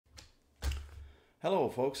Hello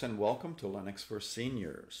folks, and welcome to Linux for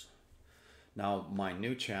Seniors. Now my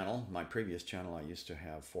new channel, my previous channel I used to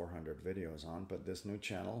have 400 videos on, but this new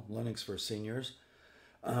channel, Linux for Seniors,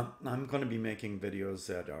 I'm going to be making videos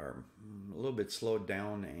that are a little bit slowed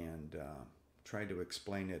down and try to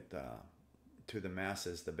explain it to the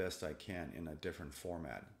masses the best I can in a different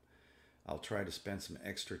format. I'll try to spend some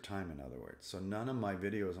extra time, in other words. So none of my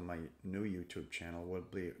videos on my new YouTube channel will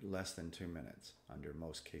be less than 2 minutes under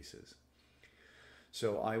most cases.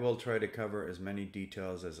 So I will try to cover as many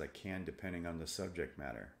details as I can depending on the subject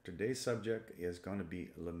matter. Today's subject is going to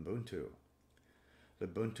be Lubuntu.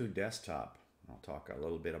 Lubuntu desktop. I'll talk a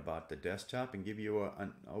little bit about the desktop and give you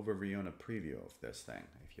an overview and a preview of this thing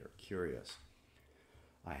if you're curious.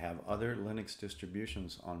 I have other Linux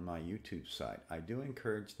distributions on my YouTube site. I do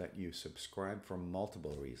encourage that you subscribe for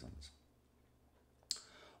multiple reasons.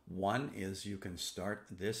 One is you can start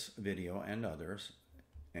this video and others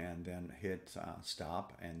and then hit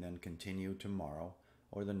stop and then continue tomorrow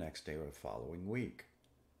or the next day or the following week.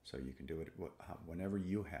 So you can do it whenever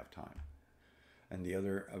you have time. And the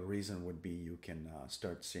other reason would be you can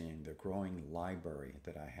start seeing the growing library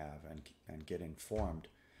that I have and get informed.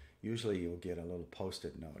 Usually you'll get a little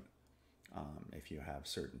post-it note if you have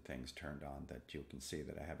certain things turned on that you can see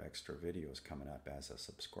that I have extra videos coming up as a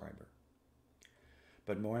subscriber.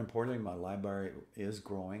 But more importantly, my library is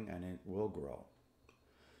growing and it will grow.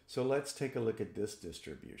 So let's take a look at this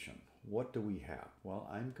distribution. What do we have? Well,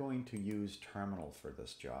 I'm going to use Terminal for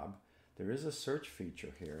this job. There is a search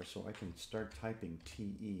feature here, so I can start typing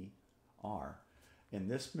TER. In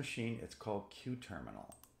this machine, it's called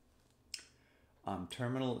QTerminal.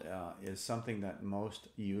 Terminal is something that most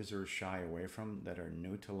users shy away from that are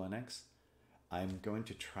new to Linux. I'm going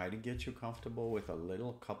to try to get you comfortable with a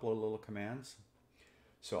couple of little commands.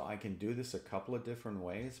 So I can do this a couple of different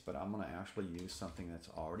ways, but I'm going to actually use something that's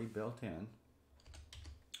already built in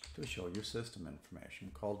to show you system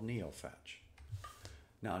information called Neofetch.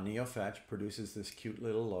 Now Neofetch produces this cute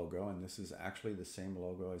little logo, and this is actually the same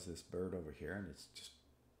logo as this bird over here, and it's just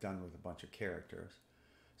done with a bunch of characters.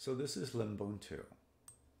 So this is Lubuntu.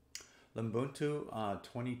 Lubuntu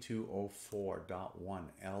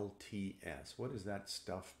 2204.1 LTS. What does that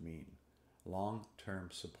stuff mean?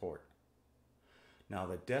 Long-term support. Now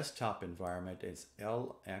the desktop environment is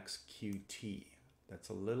LXQt. That's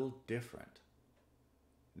a little different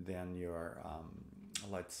than your,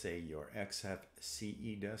 let's say your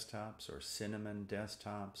XFCE desktops or Cinnamon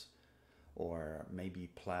desktops or maybe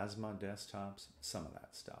Plasma desktops, some of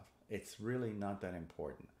that stuff. It's really not that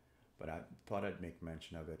important, but I thought I'd make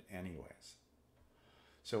mention of it anyways.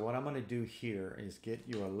 So what I'm going to do here is get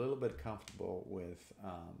you a little bit comfortable with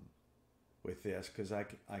this, because I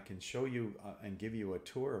can show you and give you a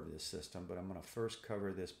tour of this system, but I'm going to first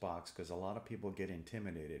cover this box because a lot of people get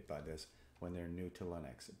intimidated by this when they're new to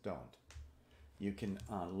Linux. Don't. You can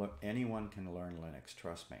anyone can learn Linux,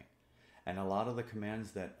 trust me. And a lot of the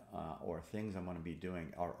commands that or things I'm going to be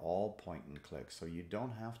doing are all point and click, so you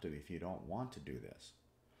don't have to if you don't want to do this.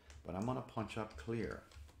 But I'm going to punch up clear,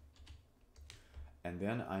 and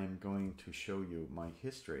then I'm going to show you my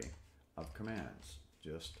history of commands,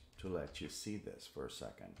 just to let you see this for a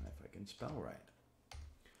second, if I can spell right.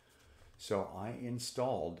 So I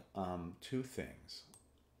installed two things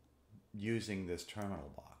using this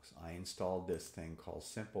terminal box. I installed this thing called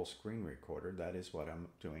Simple Screen Recorder. That is what I'm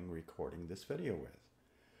doing, recording this video with.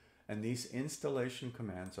 And these installation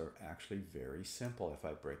commands are actually very simple if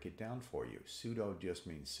I break it down for you. Sudo just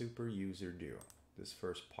means super user do, this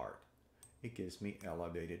first part. It gives me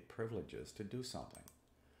elevated privileges to do something.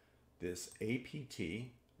 This apt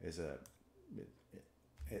is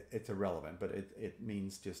it's irrelevant, but it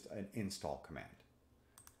means just an install command.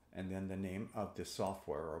 And then the name of the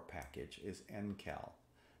software or package is ncal.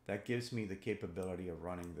 That gives me the capability of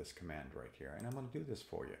running this command right here. And I'm going to do this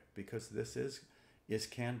for you because this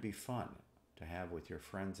can be fun to have with your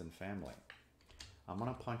friends and family. I'm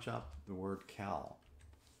going to punch up the word cal.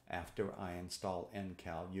 After I install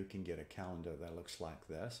ncal, you can get a calendar that looks like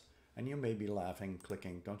this. And you may be laughing,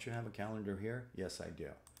 clicking, don't you have a calendar here? Yes, I do.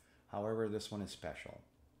 However, this one is special.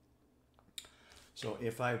 So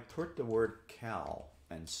if I put the word cal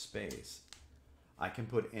and space, I can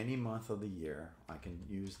put any month of the year. I can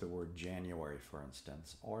use the word January, for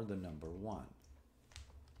instance, or the number 1.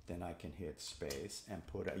 Then I can hit space and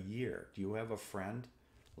put a year. Do you have a friend?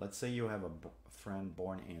 Let's say you have a friend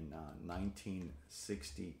born in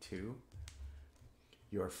 1962.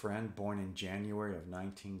 Your friend born in January of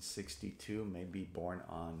 1962 may be born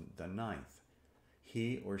on the 9th.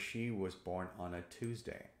 He or she was born on a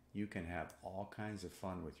Tuesday. You can have all kinds of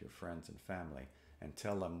fun with your friends and family and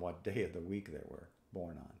tell them what day of the week they were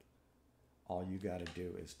born on. all you got to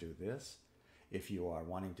do is do this. If you are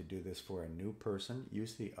wanting to do this for a new person,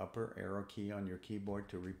 use the upper arrow key on your keyboard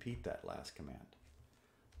to repeat that last command.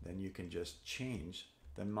 Then you can just change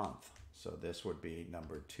the month. So this would be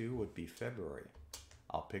number 2 would be February.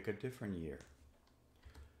 I'll pick a different year.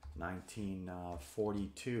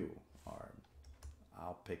 1942, or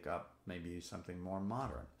I'll pick up maybe something more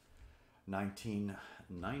modern.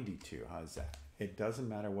 1992, how's that? It doesn't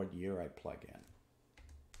matter what year I plug in.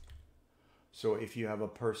 So if you have a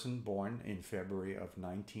person born in February of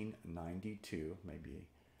 1992, maybe,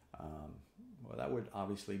 well, that would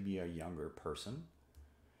obviously be a younger person.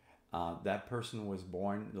 That person was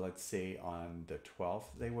born, let's say, on the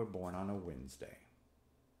 12th. They were born on a Wednesday.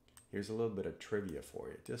 Here's a little bit of trivia for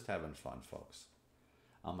you. Just having fun, folks.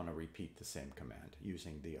 I'm going to repeat the same command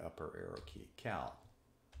using the upper arrow key, cal.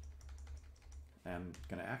 I'm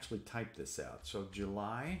going to actually type this out. So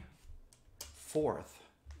July 4th,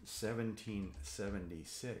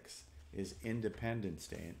 1776 is Independence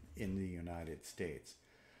Day in the United States.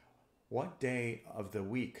 What day of the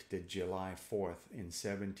week did July 4th in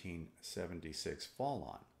 1776 fall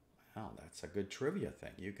on? Wow, that's a good trivia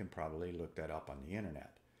thing. You can probably look that up on the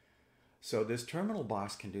internet. So this terminal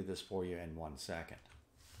box can do this for you in 1 second.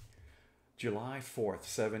 July 4th,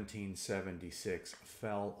 1776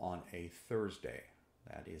 fell on a Thursday.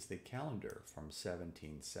 That is the calendar from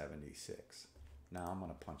 1776. Now I'm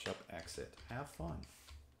going to punch up exit. Have fun.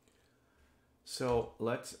 So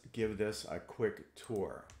let's give this a quick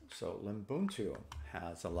tour. So Lubuntu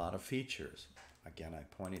has a lot of features. Again, I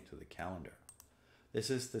pointed to the calendar. This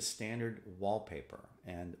is the standard wallpaper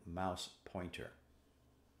and mouse pointer.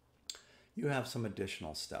 You have some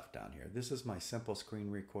additional stuff down here. This is my simple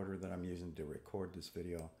screen recorder that I'm using to record this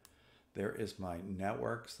video. There is my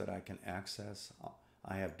networks that I can access.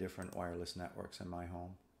 I have different wireless networks in my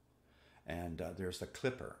home. And there's the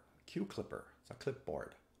clipper, Q clipper. It's a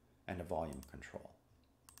clipboard and a volume control.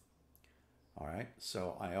 All right,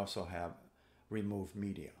 so I also have remove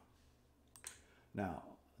media. Now,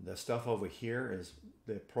 the stuff over here is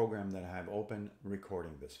the program that I have open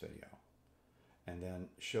recording this video. And then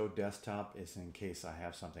show desktop is in case I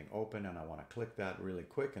have something open and I want to click that really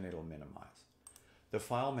quick and it'll minimize. The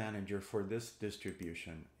file manager for this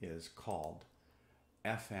distribution is called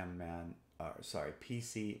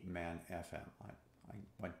PC Man FM. I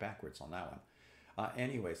went backwards on that one.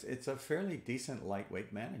 Anyways, it's a fairly decent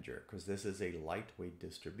lightweight manager because this is a lightweight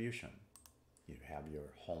distribution. You have your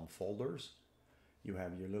home folders, you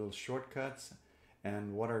have your little shortcuts,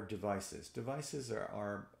 and what are devices? Devices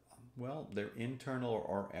are well, they're internal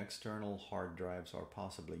or external hard drives or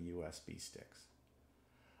possibly USB sticks.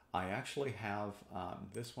 I actually have,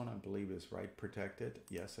 this one I believe is write protected.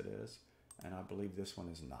 Yes, it is. And I believe this one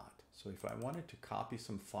is not. So if I wanted to copy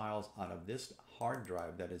some files out of this hard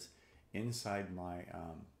drive that is inside my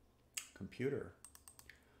computer,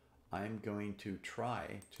 I'm going to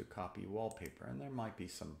try to copy wallpaper. And there might be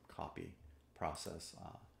some copy process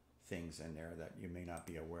things in there that you may not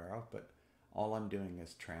be aware of, but all I'm doing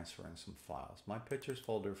is transferring some files. My pictures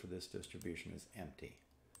folder for this distribution is empty.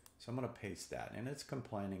 So I'm going to paste that, and it's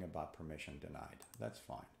complaining about permission denied. That's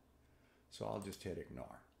fine. So I'll just hit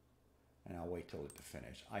ignore, and I'll wait till it to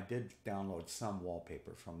finish. I did download some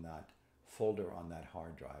wallpaper from that folder on that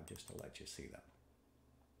hard drive just to let you see them.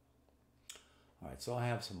 All right, so I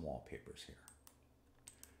have some wallpapers here.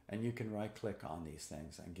 And you can right click on these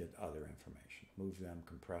things and get other information. Move them,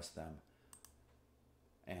 compress them.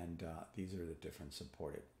 And these are the different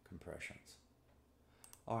supported compressions.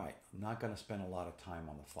 All right, I'm not going to spend a lot of time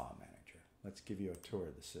on the file manager. Let's give you a tour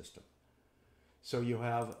of the system. So you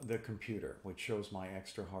have the computer, which shows my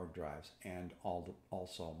extra hard drives and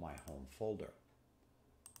also my home folder.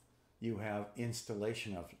 You have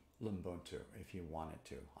installation of Lubuntu if you wanted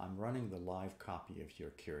to. I'm running the live copy if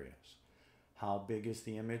you're curious. How big is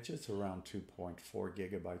the image? It's around 2.4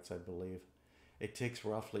 gigabytes, I believe. It takes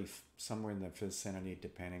roughly somewhere in the vicinity,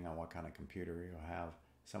 depending on what kind of computer you have,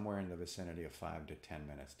 somewhere in the vicinity of 5 to 10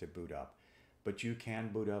 minutes to boot up. But you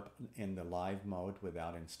can boot up in the live mode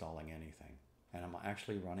without installing anything. And I'm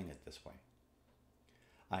actually running it this way.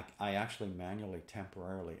 I actually manually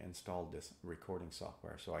temporarily installed this recording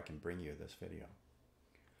software so I can bring you this video.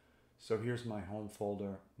 So here's my home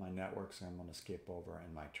folder, my networks I'm going to skip over,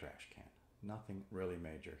 and my trash can. Nothing really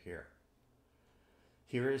major here.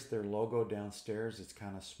 Here is their logo downstairs. It's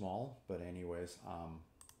kind of small, but anyways,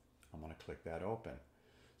 I'm going to click that open.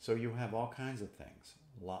 So you have all kinds of things.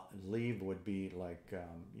 Leave would be like,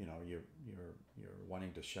 you know, you're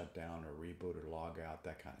wanting to shut down or reboot or log out,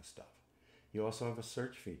 that kind of stuff. You also have a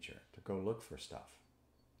search feature to go look for stuff.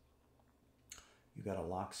 You got a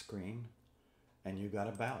lock screen, and you got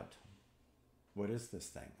about. what is this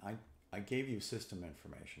thing? I gave you system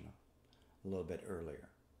information a little bit earlier.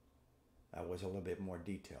 That was a little bit more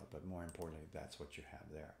detailed, but more importantly, that's what you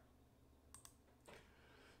have there.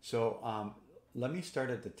 So let me start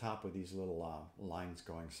at the top with these little lines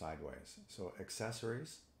going sideways. So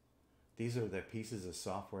accessories, these are the pieces of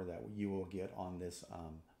software that you will get on this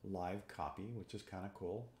live copy, which is kind of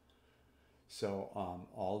cool. So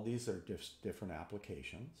all these are just different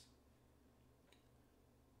applications.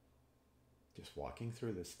 Just walking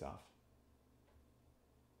through this stuff.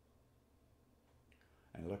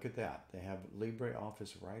 And look at that. They have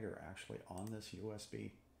LibreOffice Writer actually on this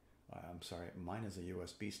USB. I'm sorry, mine is a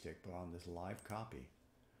USB stick, but on this live copy.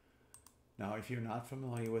 Now, if you're not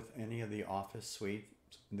familiar with any of the Office suite,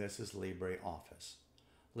 this is LibreOffice.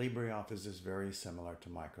 LibreOffice is very similar to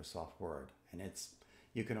Microsoft Word, and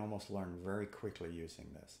you can almost learn very quickly using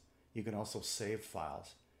this. You can also save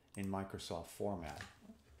files in Microsoft format.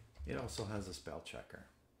 It also has a spell checker.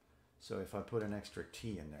 So if I put an extra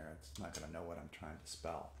T in there, it's not going to know what I'm trying to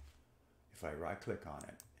spell. If I right click on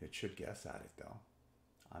it, it should guess at it though.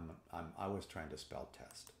 I was trying to spell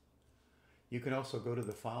test. You can also go to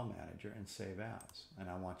the file manager and save as, and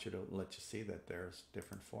I want you to let you see that there's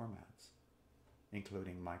different formats,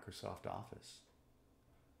 including Microsoft Office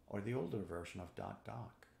or the older version of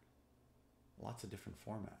 .doc. Lots of different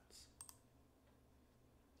formats.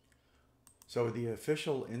 So the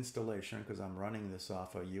official installation, because I'm running this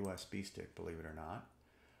off a USB stick, believe it or not,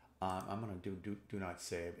 I'm going to do not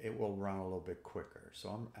save. It will run a little bit quicker. So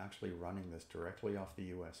I'm actually running this directly off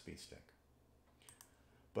the USB stick.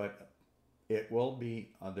 But it will be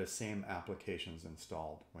the same applications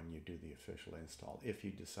installed when you do the official install, if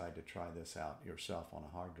you decide to try this out yourself on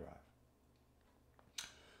a hard drive.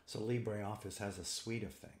 So LibreOffice has a suite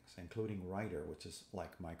of things, including Writer, which is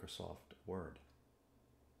like Microsoft Word.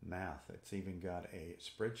 Math, it's even got a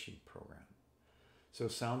spreadsheet program. So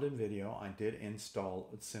sound and video, I did install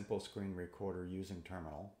a simple screen recorder using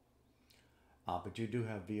Terminal, but you do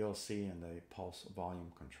have VLC and the pulse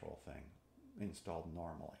volume control thing installed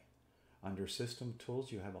normally. Under System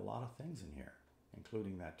Tools, you have a lot of things in here,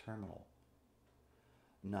 including that terminal.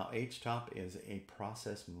 Now HTOP is a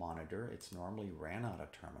process monitor. It's normally ran out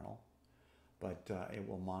of Terminal, but it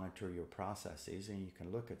will monitor your processes, and you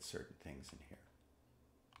can look at certain things in here.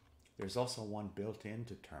 There's also one built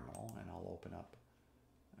into Terminal, and I'll open up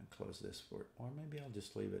and close this for it. Or maybe I'll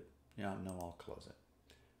just leave it. Yeah, no, I'll close it.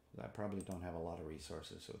 I probably don't have a lot of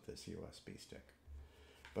resources with this USB stick.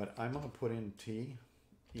 But I'm going to put in T,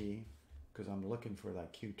 E, because I'm looking for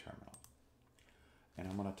that Q terminal. And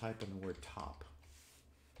I'm going to type in the word top.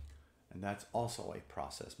 And that's also a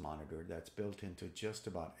process monitor that's built into just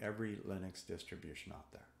about every Linux distribution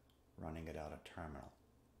out there, running it out of Terminal.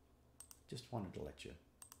 Just wanted to let you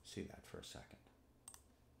see that for a second.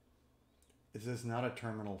 This is not a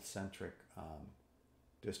terminal-centric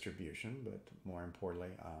distribution, but more importantly,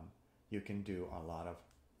 you can do a lot of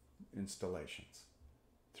installations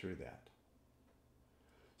through that.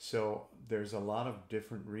 So there's a lot of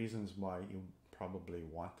different reasons why you probably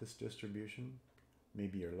want this distribution.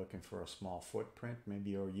 Maybe you're looking for a small footprint.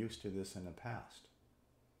 Maybe you're used to this in the past.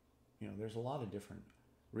 You know, there's a lot of different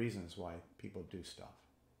reasons why people do stuff.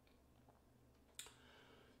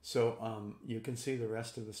 So you can see the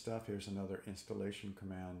rest of the stuff. Here's another installation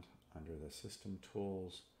command under the System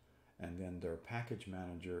Tools. And then their package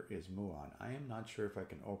manager is MUON. I am not sure if I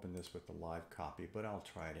can open this with the live copy, but I'll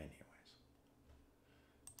try it anyways.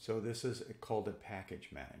 So this is called a package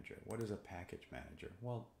manager. What is a package manager?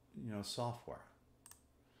 Well, you know, software.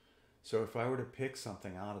 So if I were to pick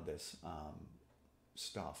something out of this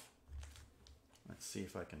stuff, let's see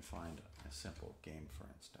if I can find a simple game, for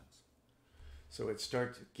instance. So it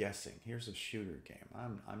starts guessing. Here's a shooter game.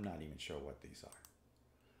 I'm not even sure what these are.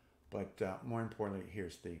 But more importantly,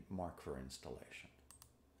 here's the mark for installation.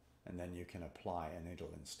 And then you can apply and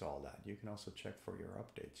it'll install that. You can also check for your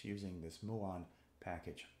updates using this MUON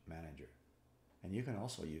package manager. And you can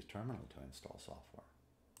also use Terminal to install software.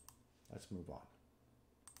 Let's move on.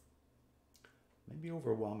 Maybe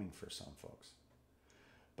overwhelming for some folks.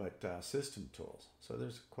 But System Tools. So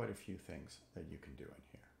there's quite a few things that you can do in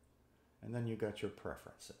here. And then you got your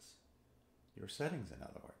preferences. Your settings, in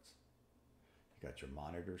other words. You got your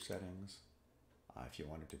monitor settings. If you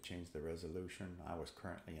wanted to change the resolution, I was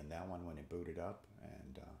currently in that one when it booted up,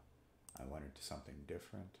 and I wanted to something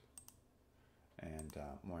different. And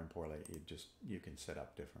more importantly, you can set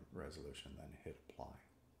up different resolution, then hit apply.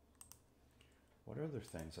 What other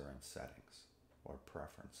things are in settings or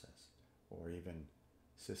preferences or even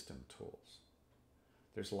System Tools?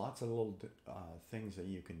 There's lots of little things that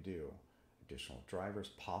you can do. Additional drivers,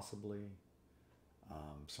 possibly,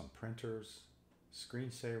 some printers,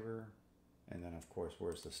 screensaver, and then of course,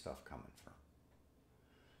 where's the stuff coming from?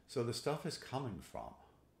 So the stuff is coming from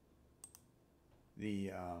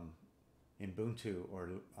the Ubuntu or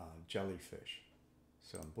Jellyfish.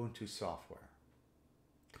 So Ubuntu software,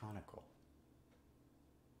 Conical.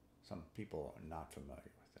 Some people are not familiar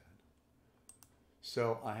with that.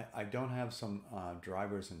 So I don't have some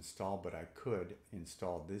drivers installed, but I could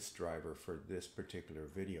install this driver for this particular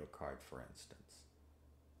video card, for instance.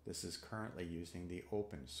 This is currently using the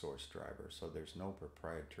open source driver, so there's no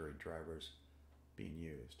proprietary drivers being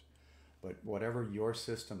used. But whatever your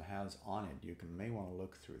system has on it, you may want to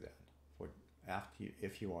look through that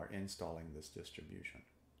if you are installing this distribution.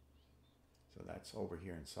 So that's over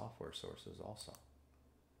here in software sources also.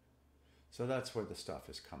 So that's where the stuff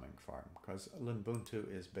is coming from, because Lubuntu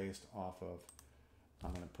is based off of,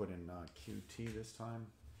 I'm going to put in Qt this time,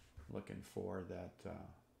 looking for that,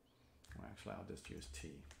 well, actually I'll just use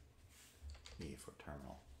E for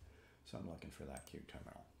terminal. So I'm looking for that Q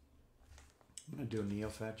terminal. I'm going to do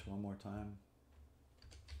Neofetch one more time.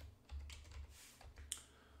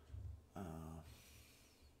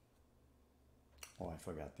 Oh, I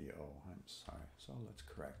forgot the O. I'm sorry. So let's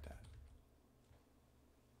correct that.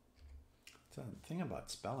 It's a thing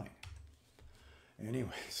about spelling.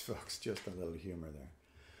 Anyways, folks, just a little humor there.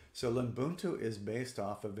 So Lubuntu is based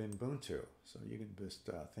off of Ubuntu. So you can just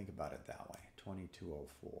think about it that way.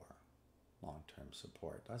 2204, long-term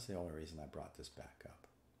support. That's the only reason I brought this back up.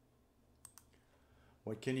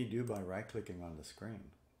 What can you do by right-clicking on the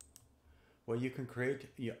screen? Well, you can create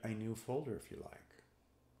a new folder if you like.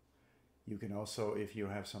 You can also, if you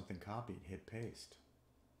have something copied, hit paste.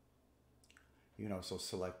 You can also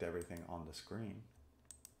select everything on the screen.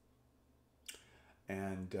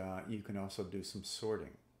 And you can also do some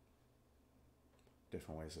sorting.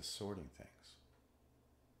 Different ways of sorting things.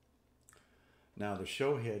 Now the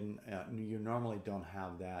show hidden, you normally don't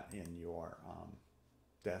have that in your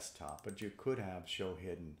desktop, but you could have show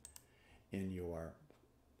hidden in your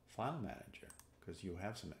file manager, because you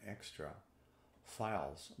have some extra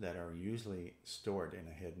files that are usually stored in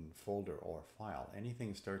a hidden folder or file. Anything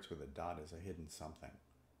that starts with a dot is a hidden something.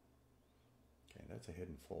 Okay, that's a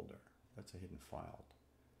hidden folder. That's a hidden file.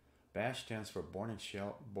 Bash stands for Born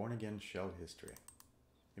Again Shell History.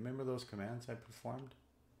 You remember those commands I performed?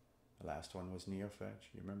 The last one was Neofetch.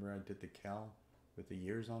 You remember I did the cal with the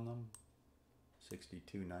years on them?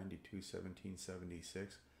 62, 92, 17,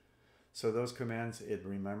 76. So those commands, it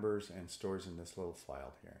remembers and stores in this little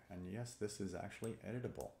file here. And yes, this is actually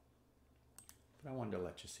editable. But I wanted to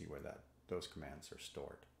let you see where those commands are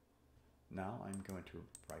stored. Now I'm going to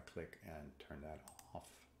right click and turn that off.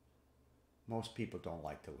 Most people don't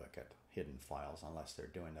like to look at hidden files unless they're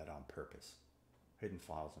doing that on purpose. Hidden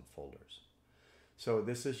files and folders. So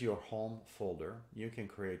this is your home folder. You can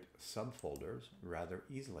create subfolders rather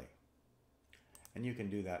easily. And you can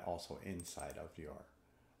do that also inside of your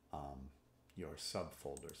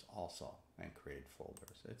subfolders also, and create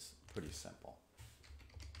folders. It's pretty simple.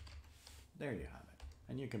 There you have it.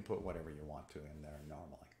 And you can put whatever you want to in there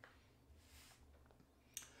normally.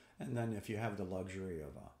 And then if you have the luxury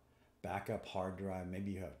of a backup hard drive,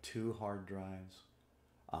 maybe you have 2 hard drives,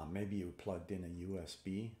 maybe you plugged in a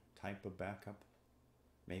USB type of backup,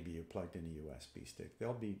 maybe you plugged in a USB stick.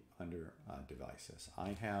 They'll be under devices.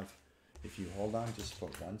 I have, if you hold on just for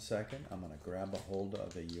 1 second, I'm going to grab a hold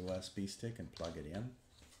of a USB stick and plug it in.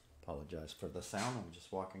 Apologize for the sound. I'm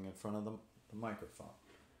just walking in front of the microphone.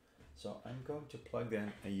 So I'm going to plug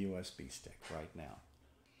in a USB stick right now.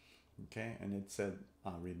 Okay, and it said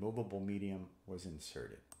removable medium was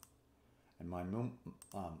inserted. And my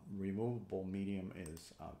removable medium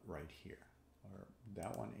is right here. Or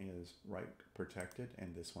that one is right protected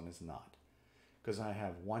and this one is not. Because I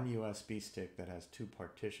have one USB stick that has 2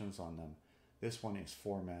 partitions on them. This one is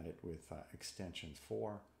formatted with extension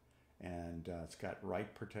 4, and it's got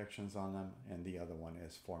write protections on them, and the other one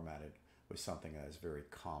is formatted with something that is very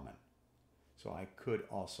common. So I could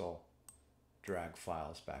also drag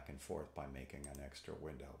files back and forth by making an extra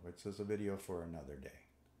window, which is a video for another day.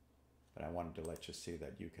 But I wanted to let you see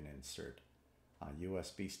that you can insert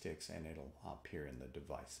USB sticks and it'll appear in the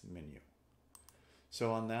device menu.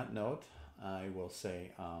 So on that note, I will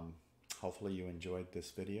say, hopefully you enjoyed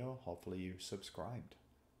this video. Hopefully you subscribed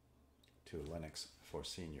to Linux for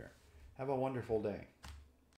Senior. Have a wonderful day.